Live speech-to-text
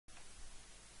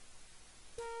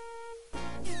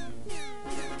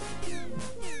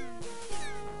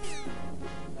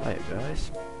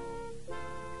guys.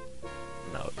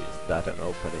 Now is that an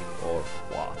opening or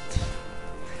what?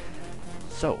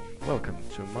 So, welcome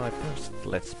to my first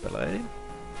Let's Play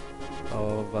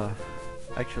of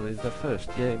actually the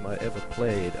first game I ever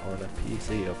played on a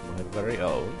PC of my very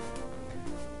own,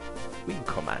 Wing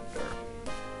Commander.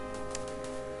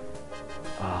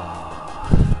 I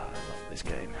love this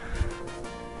game.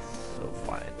 So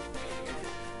fine.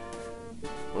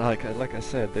 Like I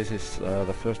said, this is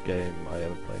the first game I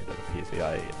ever played on a PC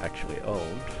I actually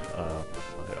owned.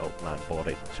 My old man bought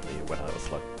it to me when I was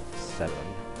like 7.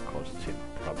 Cost him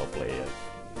probably a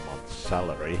month's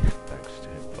salary, thanks to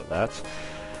him for that.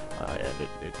 And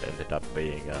it ended up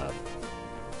being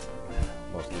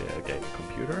mostly a gaming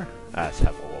computer, as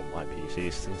have all my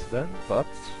PCs since then, but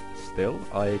still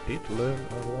I did learn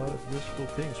a lot of useful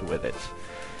things with it.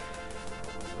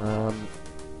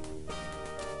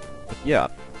 But yeah,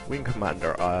 Wing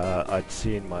Commander, I'd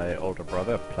seen my older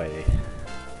brother play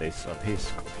this on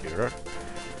his computer,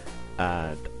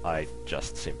 and I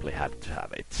just simply had to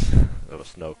have it. There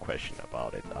was no question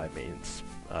about it. I mean,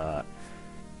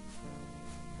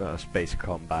 space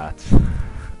combat,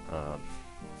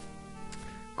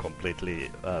 completely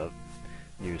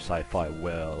new sci-fi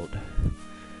world.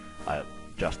 I've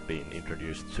just been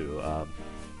introduced to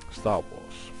Star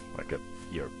Wars like a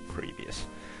year previous,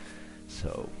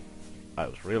 so I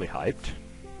was really hyped,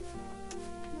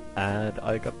 and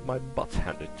I got my butt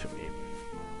handed to me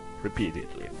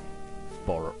repeatedly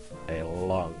for a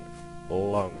long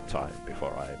time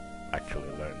before I actually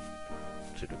learned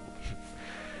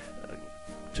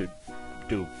to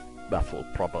do battle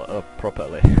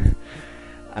properly.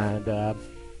 And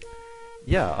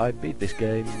yeah, I beat this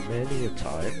game many a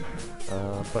time,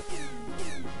 but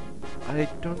I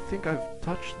don't think I've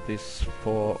touched this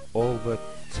for over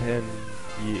 10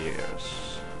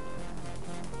 years.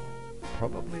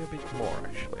 Probably a bit more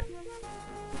actually.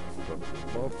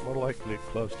 But more likely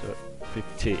close to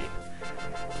 15.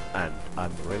 And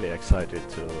I'm really excited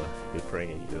to be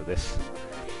bringing you this.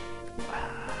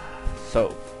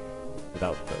 So,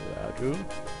 without further ado,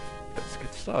 let's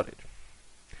get started.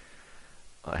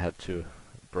 I had to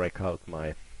break out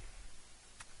my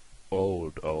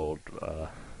old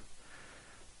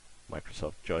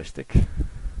Microsoft joystick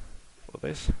for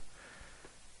this.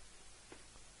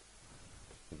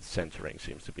 The centering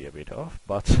seems to be a bit off,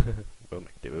 but we'll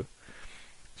make do.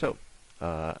 So,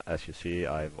 as you see,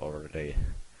 I've already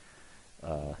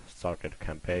started a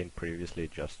campaign previously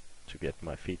just to get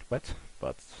my feet wet,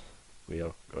 but we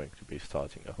are going to be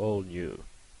starting a whole new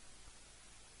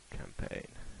campaign.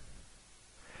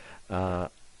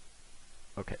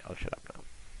 Okay, I'll shut up now.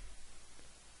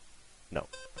 No,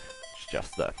 it's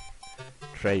just the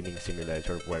training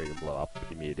simulator where you blow up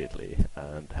immediately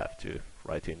and have to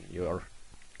write in your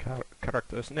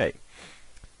character's name.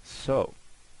 So,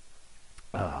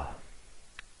 oh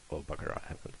bugger, I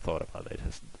haven't thought about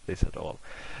this at all.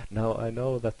 Now I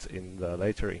know that in the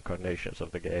later incarnations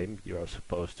of the game you are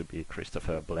supposed to be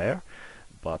Christopher Blair,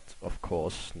 but of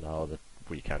course now that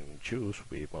we can choose,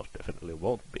 we most definitely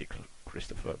won't be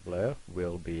Christopher Blair.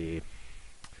 We'll be...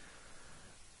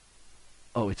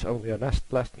 Oh, it's only a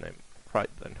last name. Right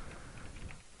then.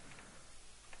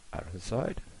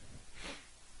 Ironside.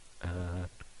 And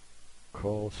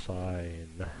call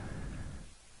sign...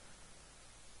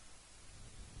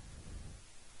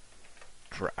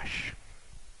 Trash.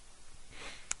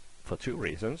 For two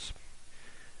reasons.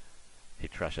 He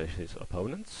trashes his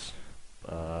opponents.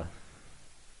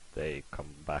 They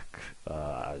come back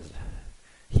as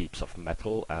heaps of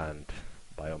metal and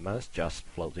biomass just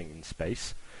floating in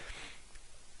space.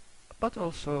 But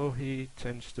also he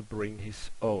tends to bring his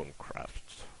own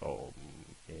craft home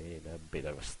in a bit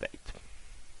of a state.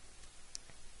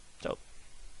 So,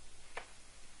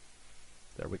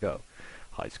 there we go.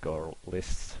 High score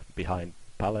lists behind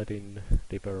Paladin,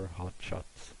 Dipper,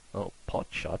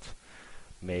 Potshot,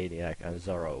 Maniac and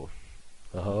Zorro.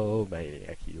 Oh,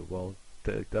 Maniac, you won't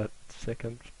take that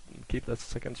keep that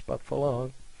second spot for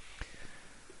long.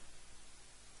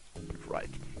 Right,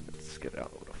 let's get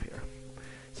out of here.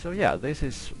 So yeah, this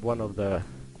is one of the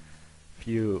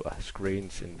few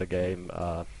screens in the game.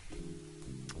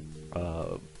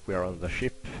 We're on the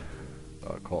ship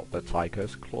called the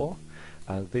Tiger's Claw,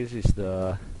 and this is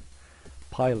the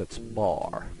pilot's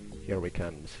bar. Here we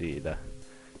can see the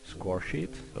score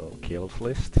sheet, so kills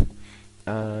list,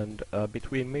 and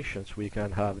between missions we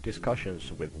can have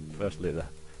discussions with firstly the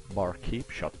barkeep,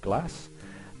 Shot Glass,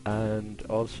 and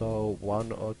also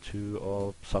one or two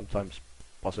or sometimes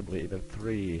possibly even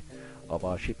 3 of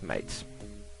our shipmates.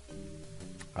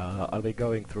 I'll be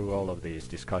going through all of these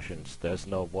discussions. There's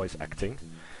no voice acting.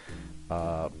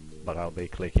 but I'll be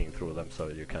clicking through them so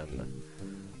you can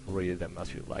read them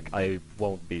as you like. I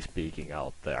won't be speaking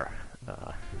out their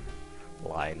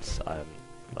lines. I'm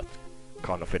not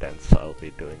confident I'll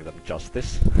be doing them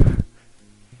justice.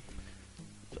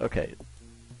 Okay,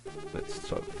 let's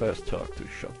first talk to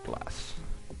Shot Glass.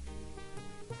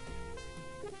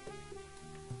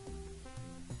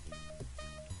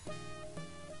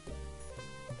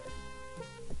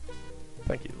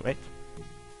 Thank you, mate.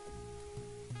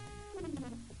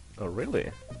 Oh,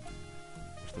 really?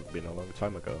 Must have been a long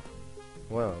time ago.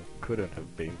 Well, couldn't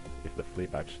have been if the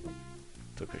Fleabags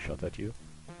took a shot at you.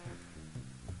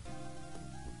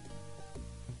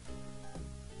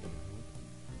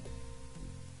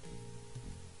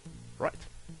 Right.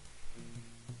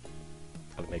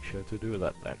 I'll make sure to do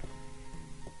that then.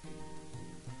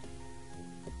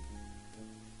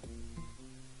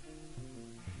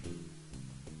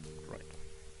 Right.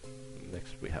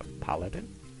 Next we have Paladin.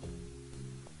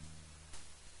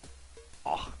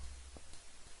 Ah,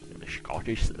 you're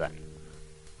Scottish then.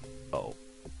 Oh,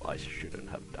 I shouldn't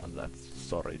have done that.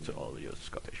 Sorry to all you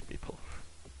Scottish people.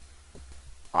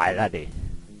 Aye, laddie.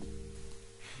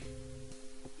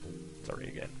 Sorry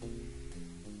again.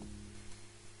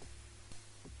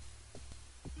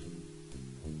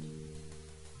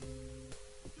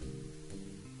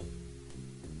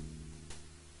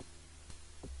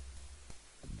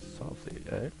 Salty,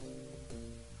 eh?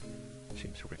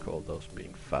 Seems to recall those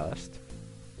being fast.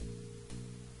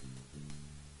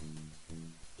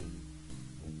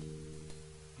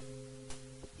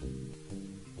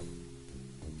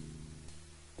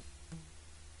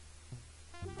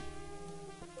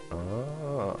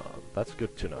 Ah, that's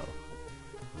good to know.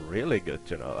 Really good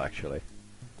to know, actually.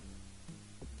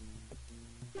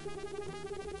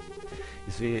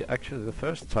 You see, actually the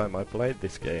first time I played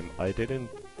this game, I didn't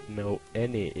know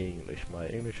any English. My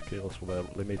English skills were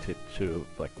limited to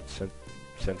like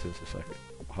sentences like,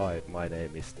 "Hi, my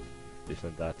name is this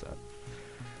and that,"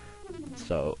 and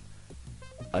so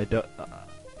I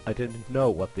didn't know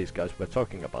what these guys were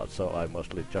talking about, so I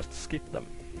mostly just skipped them.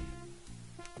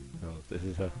 Oh, this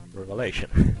is a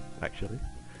revelation, actually.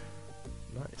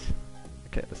 Nice.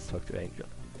 Okay, let's talk to Angel.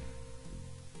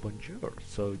 Bonjour.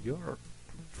 So you're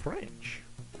French.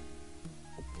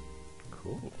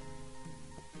 Cool.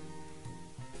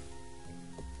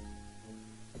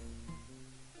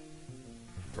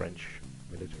 French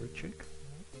military chick.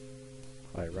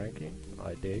 High ranking.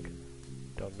 I dig.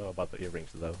 Don't know about the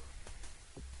earrings though.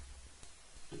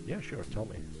 Yeah, sure, tell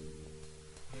me.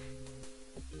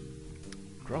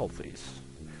 Kilrathis.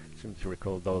 Seem to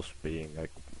recall those being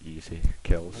like easy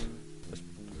kills. Just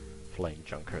flame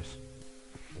junkers.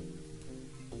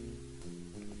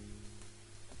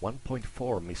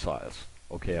 1.4 missiles.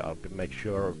 Okay, I'll make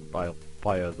sure I'll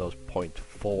fire those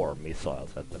 0.4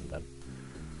 missiles at them then.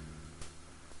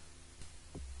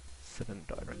 7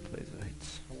 direct laser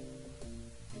hits.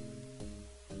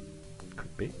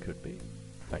 Could be, could be.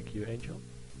 Thank you, Angel.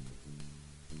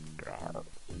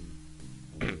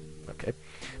 Okay,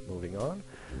 moving on.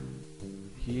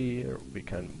 Here we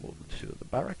can move to the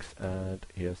barracks, and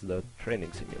here's the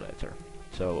training simulator.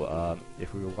 So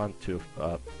if we want to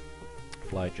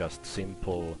fly just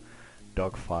simple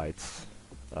dogfights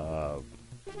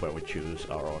where we choose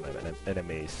our own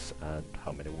enemies and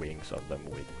how many wings of them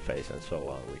we face and so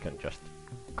on, we can just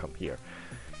come here.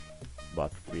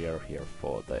 But we are here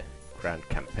for the grand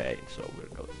campaign, so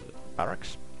we'll go to the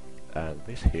barracks, and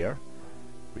this here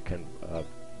we can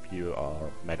view our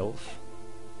medals,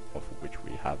 of which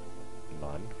we have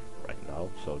none right now,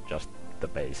 so just the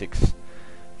basics.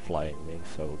 Flying wings,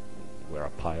 so we're a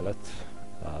pilot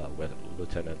with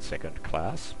Lieutenant 2nd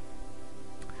class,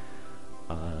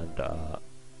 and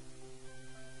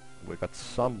we got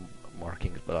some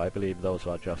markings, but I believe those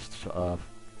are just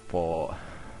for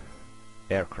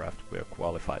aircraft we're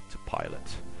qualified to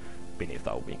pilot beneath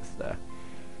our wings there.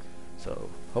 So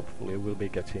hopefully we'll be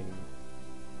getting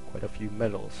quite a few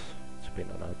medals to pin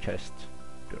on our chest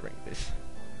during this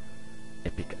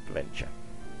epic adventure.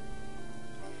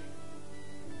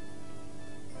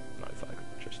 Now if I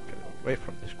could just get away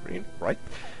from the screen, right?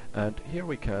 And here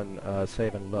we can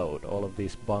save and load. All of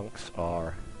these bunks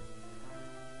are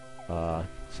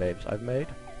saves I've made.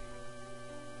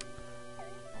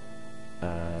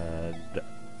 And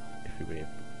if we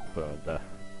put on the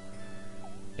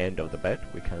end of the bed,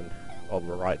 we can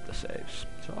overwrite the saves.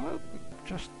 So I'll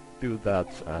just do that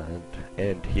and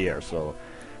end here. So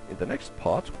in the next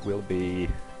part we'll be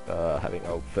having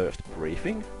our first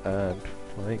briefing and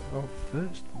flying our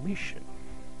first mission.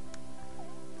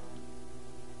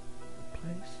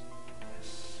 Place,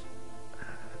 yes,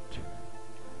 and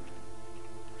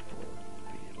 4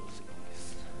 VLCs.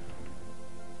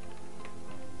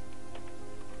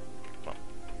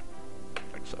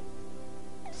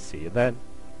 See you then.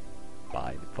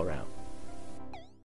 Bye for now.